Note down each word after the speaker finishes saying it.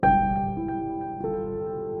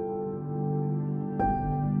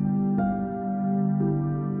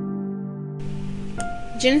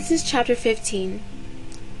Genesis chapter 15.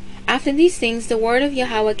 After these things the word of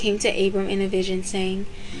Yahweh came to Abram in a vision, saying,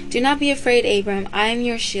 Do not be afraid, Abram, I am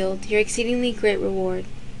your shield, your exceedingly great reward.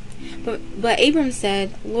 But Abram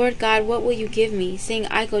said, Lord God, what will you give me, seeing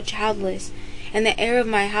I go childless, and the heir of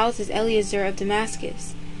my house is Eliezer of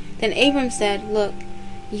Damascus? Then Abram said, Look,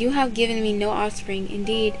 you have given me no offspring.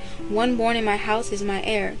 Indeed, one born in my house is my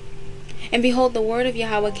heir. And behold, the word of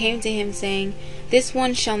Yahweh came to him, saying, This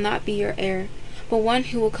one shall not be your heir, but one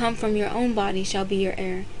who will come from your own body shall be your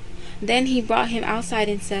heir. Then he brought him outside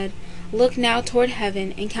and said, Look now toward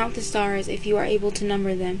heaven, and count the stars, if you are able to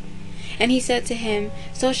number them. And he said to him,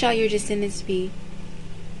 So shall your descendants be.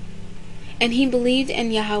 And he believed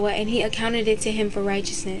in Yahweh, and he accounted it to him for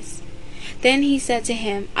righteousness. Then he said to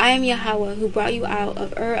him, I am Yahweh, who brought you out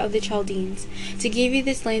of Ur of the Chaldeans, to give you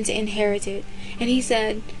this land to inherit it. And he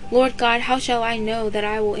said, Lord God, how shall I know that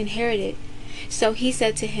I will inherit it? So he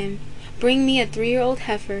said to him, Bring me a 3-year-old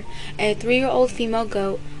heifer, a 3-year-old female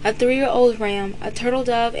goat, a 3-year-old ram, a turtle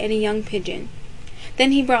dove, and a young pigeon.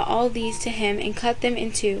 Then he brought all these to him, and cut them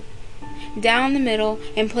in two, down the middle,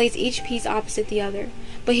 and placed each piece opposite the other.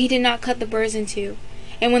 But he did not cut the birds in two.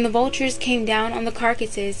 And when the vultures came down on the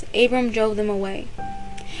carcasses, Abram drove them away.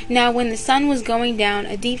 Now when the sun was going down,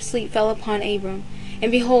 a deep sleep fell upon Abram,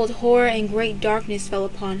 and behold, horror and great darkness fell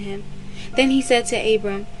upon him. Then he said to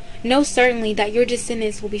Abram, Know certainly that your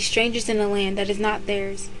descendants will be strangers in a land that is not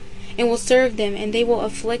theirs, and will serve them, and they will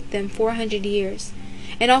afflict them 400 years.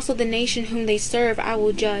 And also the nation whom they serve I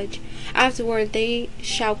will judge. Afterward they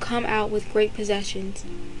shall come out with great possessions.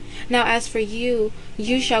 Now as for you,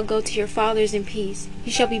 you shall go to your fathers in peace.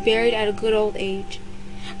 You shall be buried at a good old age.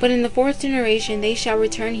 But in the 4th generation they shall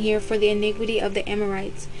return here, for the iniquity of the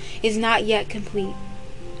Amorites is not yet complete.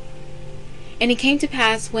 And it came to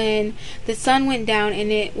pass, when the sun went down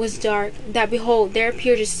and it was dark, that behold, there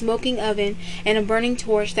appeared a smoking oven and a burning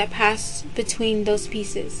torch that passed between those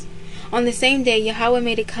pieces. On the same day Yahweh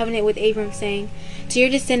made a covenant with Abram, saying, To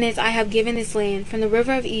your descendants I have given this land, from the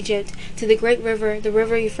river of Egypt to the great river, the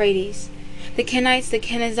river Euphrates. The Kenites, the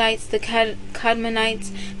Kenizzites, the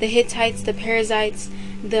Kadmonites, the Hittites, the Perizzites,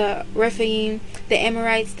 the Rephaim, the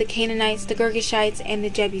Amorites, the Canaanites, the Girgashites, and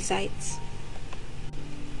the Jebusites.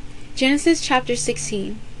 Genesis chapter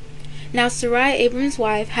 16. Now Sarai, Abram's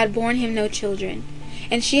wife, had borne him no children,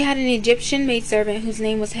 and she had an Egyptian maidservant whose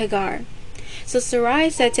name was Hagar. So Sarai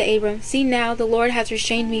said to Abram, See now, the Lord hath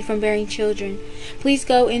restrained me from bearing children. Please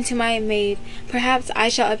go into my maid, perhaps I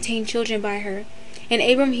shall obtain children by her. And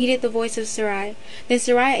Abram heeded the voice of Sarai. Then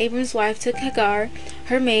Sarai, Abram's wife, took Hagar,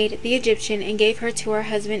 her maid, the Egyptian, and gave her to her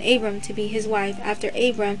husband Abram to be his wife, after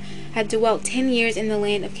Abram had dwelt 10 years in the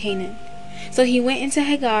land of Canaan. So he went into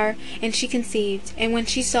Hagar, and she conceived. And when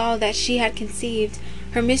she saw that she had conceived,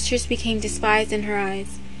 her mistress became despised in her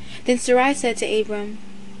eyes. Then Sarai said to Abram,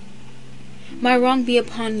 My wrong be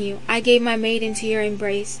upon you. I gave my maid into your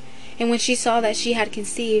embrace. And when she saw that she had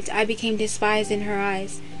conceived, I became despised in her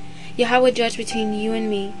eyes. Yahweh judge between you and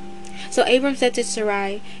me. So Abram said to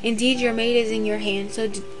Sarai, Indeed your maid is in your hand,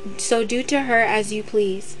 so do to her as you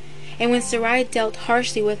please. And when Sarai dealt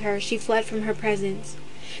harshly with her, she fled from her presence.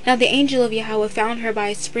 Now the angel of Yahweh found her by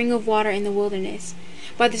a spring of water in the wilderness,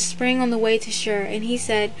 by the spring on the way to Shur. And he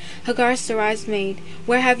said, Hagar, Sarai's maid,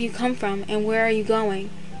 where have you come from, and where are you going?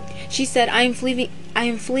 She said, I am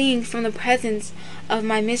fleeing from the presence of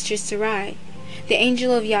my mistress Sarai. The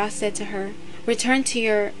angel of Yah said to her, Return to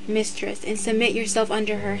your mistress, and submit yourself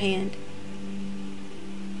under her hand.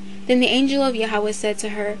 Then the angel of Yahweh said to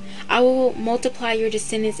her, I will multiply your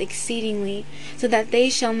descendants exceedingly, so that they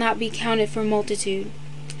shall not be counted for multitude.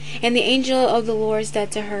 And the angel of the Lord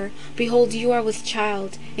said to her, Behold, you are with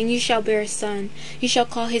child, and you shall bear a son. You shall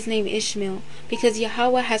call his name Ishmael, because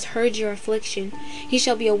Yahweh has heard your affliction. He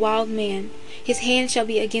shall be a wild man. His hand shall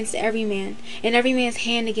be against every man, and every man's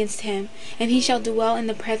hand against him, and he shall dwell in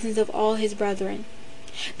the presence of all his brethren.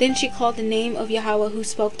 Then she called the name of Yahweh who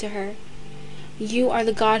spoke to her, You are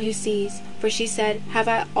the God who sees. For she said, Have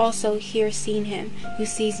I also here seen him who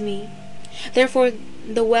sees me? Therefore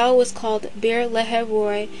the well was called Beer Lahai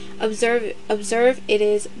Roi. Observe it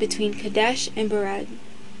is between Kadesh and Bered.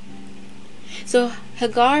 So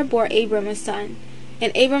Hagar bore Abram a son,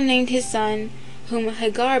 and Abram named his son, whom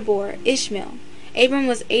Hagar bore, Ishmael. Abram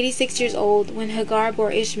was 86 years old when Hagar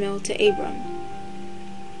bore Ishmael to Abram.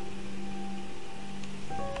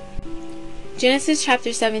 Genesis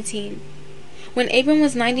chapter 17. When Abram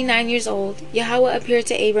was 99 years old, Yahweh appeared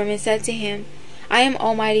to Abram and said to him, I am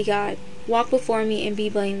Almighty God. Walk before me and be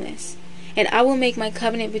blameless, and I will make my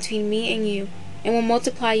covenant between me and you, and will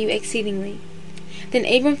multiply you exceedingly. Then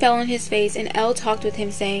Abram fell on his face, and El talked with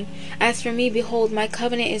him, saying, As for me, behold, my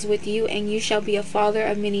covenant is with you, and you shall be a father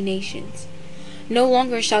of many nations. No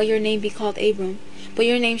longer shall your name be called Abram, but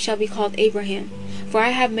your name shall be called Abraham, for I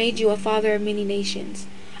have made you a father of many nations.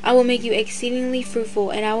 I will make you exceedingly fruitful,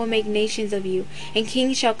 and I will make nations of you, and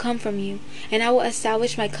kings shall come from you. And I will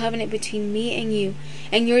establish my covenant between me and you,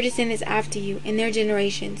 and your descendants after you, in their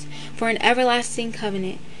generations, for an everlasting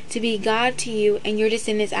covenant, to be God to you and your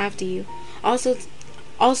descendants after you.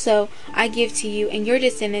 Also I give to you and your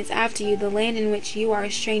descendants after you the land in which you are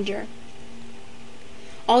a stranger,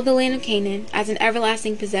 all the land of Canaan, as an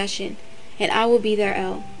everlasting possession, and I will be their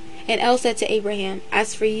El. And El said to Abraham,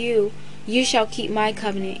 As for you, you shall keep my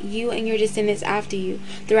covenant, you and your descendants after you,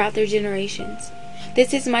 throughout their generations.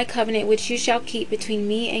 This is my covenant which you shall keep between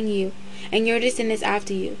me and you, and your descendants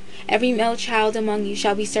after you. Every male child among you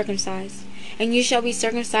shall be circumcised, and you shall be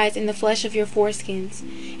circumcised in the flesh of your foreskins,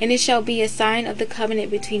 and it shall be a sign of the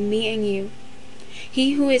covenant between me and you.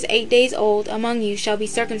 He who is 8 days old among you shall be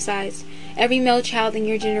circumcised, every male child in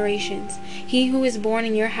your generations. He who is born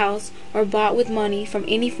in your house, or bought with money from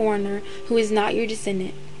any foreigner who is not your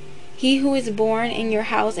descendant. He who is born in your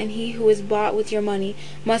house and he who is bought with your money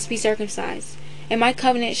must be circumcised. And my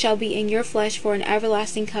covenant shall be in your flesh for an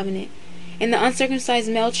everlasting covenant. And the uncircumcised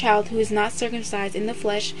male child who is not circumcised in the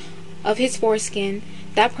flesh of his foreskin,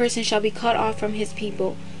 that person shall be cut off from his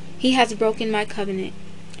people. He has broken my covenant.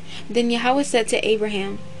 Then Yahweh said to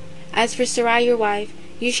Abraham, As for Sarai your wife,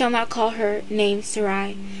 you shall not call her name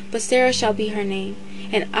Sarai, but Sarah shall be her name.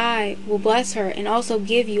 And I will bless her, and also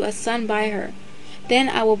give you a son by her. Then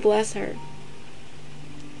I will bless her,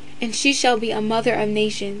 and she shall be a mother of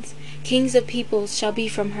nations. Kings of peoples shall be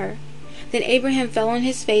from her. Then Abraham fell on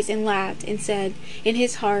his face and laughed, and said in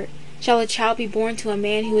his heart, Shall a child be born to a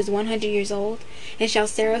man who is 100 years old? And shall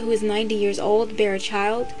Sarah, who is 90 years old, bear a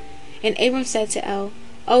child? And Abram said to El,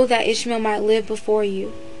 Oh, that Ishmael might live before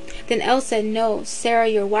you. Then El said, No, Sarah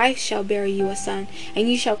your wife shall bear you a son, and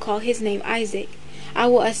you shall call his name Isaac. I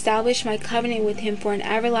will establish my covenant with him for an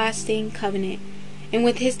everlasting covenant, and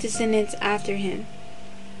with his descendants after him.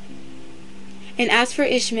 And as for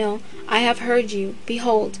Ishmael, I have heard you.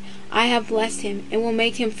 Behold, I have blessed him, and will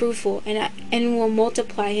make him fruitful, and will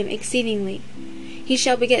multiply him exceedingly. He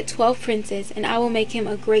shall beget 12 princes, and I will make him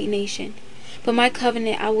a great nation. But my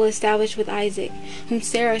covenant I will establish with Isaac, whom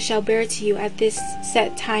Sarah shall bear to you at this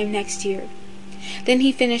set time next year. Then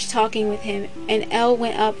he finished talking with him, and El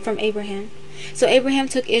went up from Abraham. So Abraham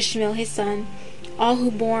took Ishmael his son, all who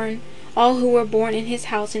were born in his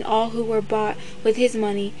house, and all who were bought with his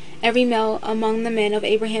money, every male among the men of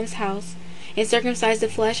Abraham's house, and circumcised the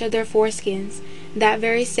flesh of their foreskins, that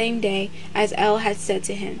very same day, as El had said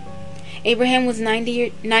to him. Abraham was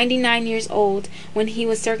 99 years old when he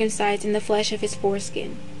was circumcised in the flesh of his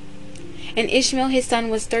foreskin. And Ishmael his son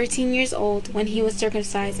was 13 years old when he was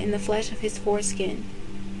circumcised in the flesh of his foreskin.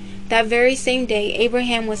 That very same day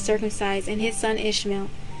Abraham was circumcised, and his son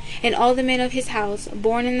Ishmael. And all the men of his house,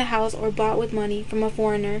 born in the house or bought with money from a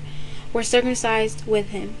foreigner, were circumcised with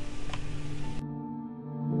him.